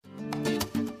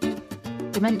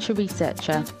Dementia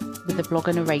researcher with a blog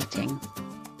and a rating.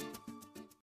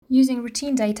 Using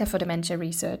routine data for dementia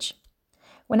research.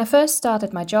 When I first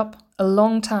started my job, a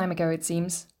long time ago it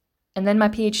seems, and then my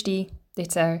PhD,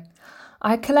 ditto,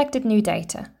 I collected new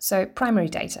data, so primary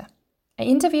data. I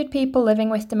interviewed people living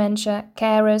with dementia,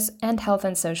 carers, and health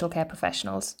and social care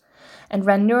professionals, and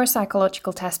ran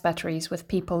neuropsychological test batteries with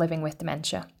people living with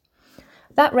dementia.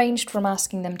 That ranged from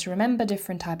asking them to remember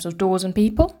different types of doors and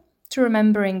people, to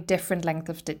remembering different length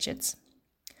of digits.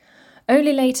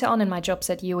 Only later on in my jobs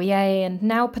at UEA, and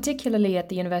now particularly at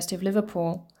the University of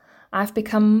Liverpool, I've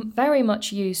become very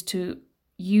much used to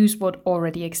use what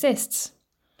already exists.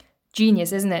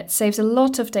 Genius, isn't it? Saves a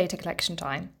lot of data collection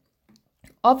time.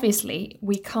 Obviously,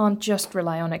 we can't just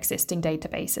rely on existing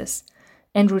databases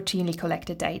and routinely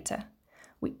collected data.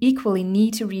 We equally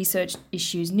need to research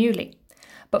issues newly.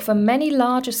 But for many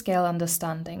larger scale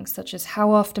understandings, such as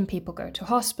how often people go to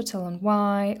hospital and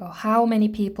why, or how many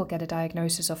people get a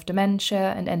diagnosis of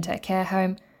dementia and enter a care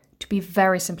home, to be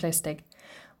very simplistic,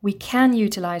 we can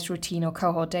utilize routine or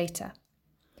cohort data.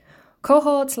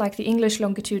 Cohorts like the English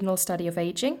Longitudinal Study of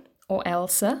Aging, or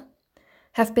ELSA,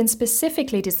 have been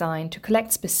specifically designed to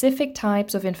collect specific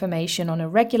types of information on a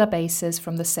regular basis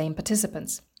from the same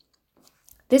participants.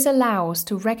 This allows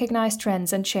to recognize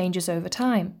trends and changes over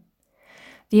time.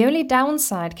 The only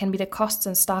downside can be the costs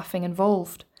and staffing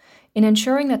involved in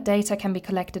ensuring that data can be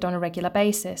collected on a regular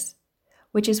basis,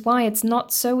 which is why it's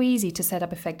not so easy to set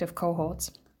up effective cohorts.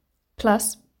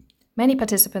 Plus, many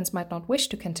participants might not wish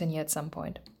to continue at some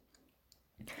point.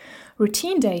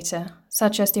 Routine data,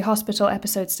 such as the Hospital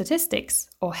Episode Statistics,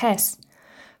 or HES,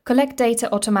 collect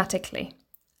data automatically,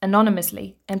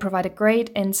 anonymously, and provide a great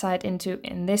insight into,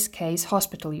 in this case,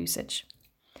 hospital usage.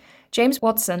 James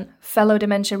Watson, fellow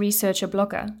dementia researcher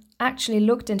blogger, actually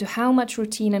looked into how much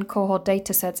routine and cohort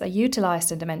datasets are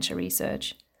utilized in dementia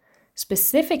research,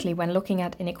 specifically when looking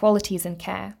at inequalities in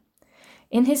care.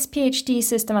 In his PhD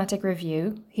systematic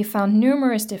review, he found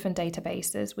numerous different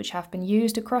databases which have been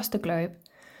used across the globe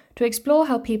to explore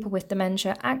how people with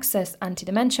dementia access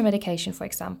anti-dementia medication, for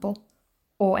example,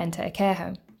 or enter a care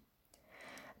home.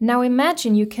 Now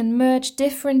imagine you can merge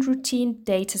different routine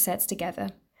datasets together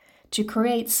to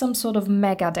create some sort of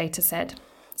mega dataset.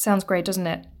 Sounds great, doesn't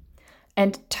it?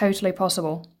 And totally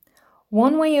possible.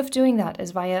 One way of doing that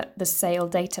is via the SAIL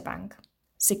databank,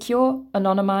 Secure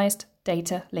Anonymized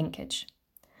Data Linkage.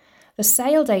 The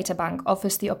SAIL databank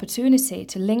offers the opportunity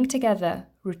to link together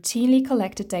routinely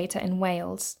collected data in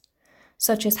Wales,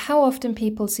 such as how often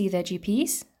people see their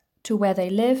GPs, to where they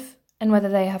live, and whether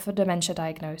they have a dementia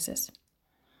diagnosis.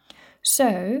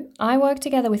 So, I work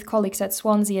together with colleagues at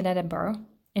Swansea and Edinburgh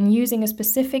in using a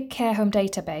specific care home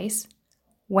database,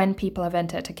 when people have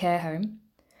entered a care home,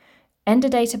 and a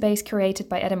database created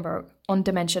by Edinburgh on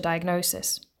dementia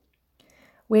diagnosis.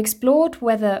 We explored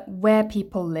where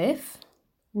people live,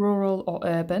 rural or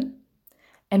urban,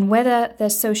 and whether their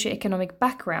socioeconomic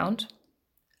background,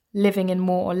 living in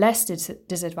more or less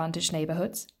disadvantaged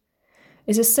neighbourhoods,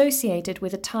 is associated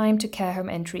with a time to care home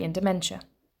entry in dementia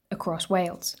across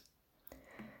Wales.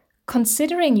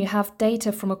 Considering you have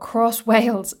data from across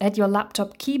Wales at your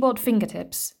laptop keyboard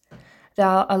fingertips, there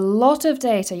are a lot of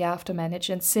data you have to manage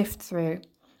and sift through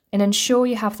and ensure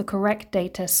you have the correct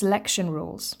data selection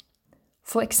rules.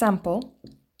 For example,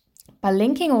 by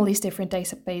linking all these different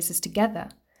databases together,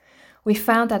 we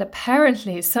found that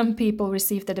apparently some people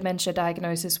received the dementia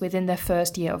diagnosis within their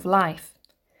first year of life.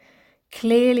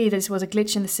 Clearly, this was a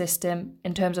glitch in the system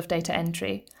in terms of data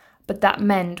entry, but that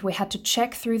meant we had to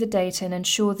check through the data and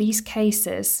ensure these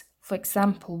cases, for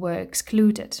example, were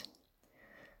excluded.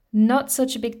 Not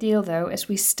such a big deal though, as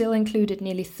we still included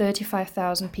nearly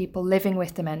 35,000 people living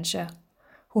with dementia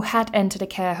who had entered a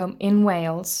care home in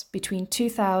Wales between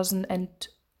 2000 and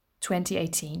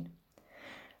 2018.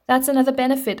 That's another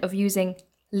benefit of using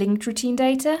linked routine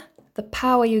data, the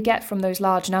power you get from those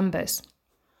large numbers.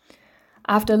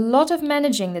 After a lot of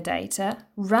managing the data,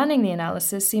 running the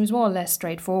analysis seems more or less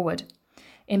straightforward.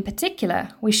 In particular,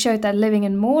 we showed that living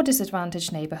in more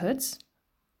disadvantaged neighbourhoods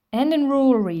and in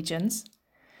rural regions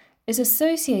is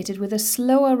associated with a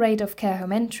slower rate of care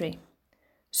home entry.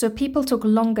 So people took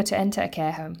longer to enter a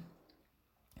care home.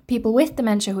 People with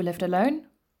dementia who lived alone,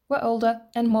 were older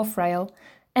and more frail,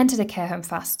 entered a care home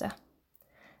faster.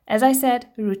 As I said,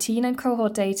 routine and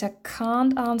cohort data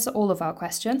can't answer all of our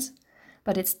questions,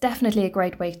 but it's definitely a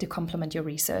great way to complement your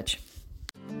research.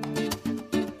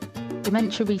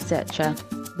 Dementia researcher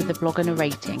with a blog and a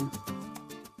rating.